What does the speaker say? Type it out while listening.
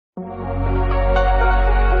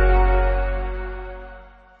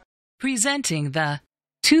Presenting the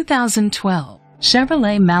 2012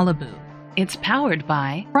 Chevrolet Malibu. It's powered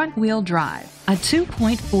by front-wheel drive, a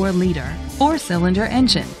 2.4-liter four-cylinder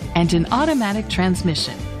engine, and an automatic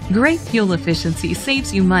transmission. Great fuel efficiency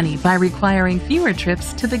saves you money by requiring fewer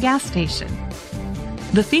trips to the gas station.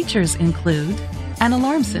 The features include an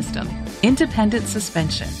alarm system, independent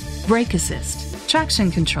suspension, brake assist, traction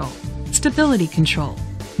control, stability control,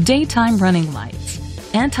 daytime running lights,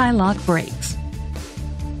 anti-lock brakes.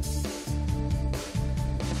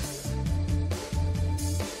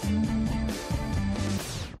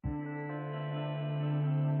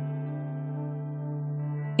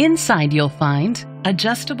 Inside you'll find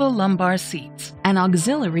adjustable lumbar seats, an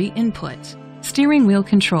auxiliary input, steering wheel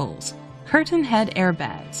controls, curtain head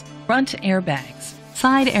airbags, front airbags,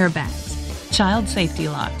 side airbags, child safety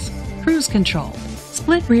locks, cruise control,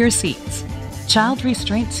 split rear seats, child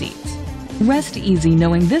restraint seats. Rest easy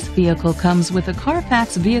knowing this vehicle comes with a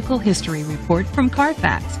Carfax Vehicle History Report from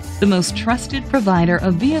Carfax, the most trusted provider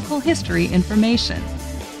of vehicle history information.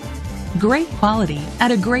 Great quality at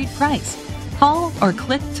a great price. Call or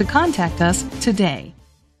click to contact us today.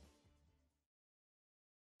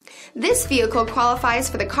 This vehicle qualifies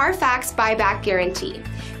for the Carfax Buyback Guarantee.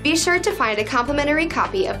 Be sure to find a complimentary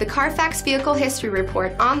copy of the Carfax Vehicle History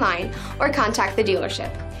Report online or contact the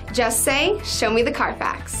dealership. Just say, "Show me the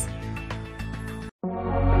Carfax."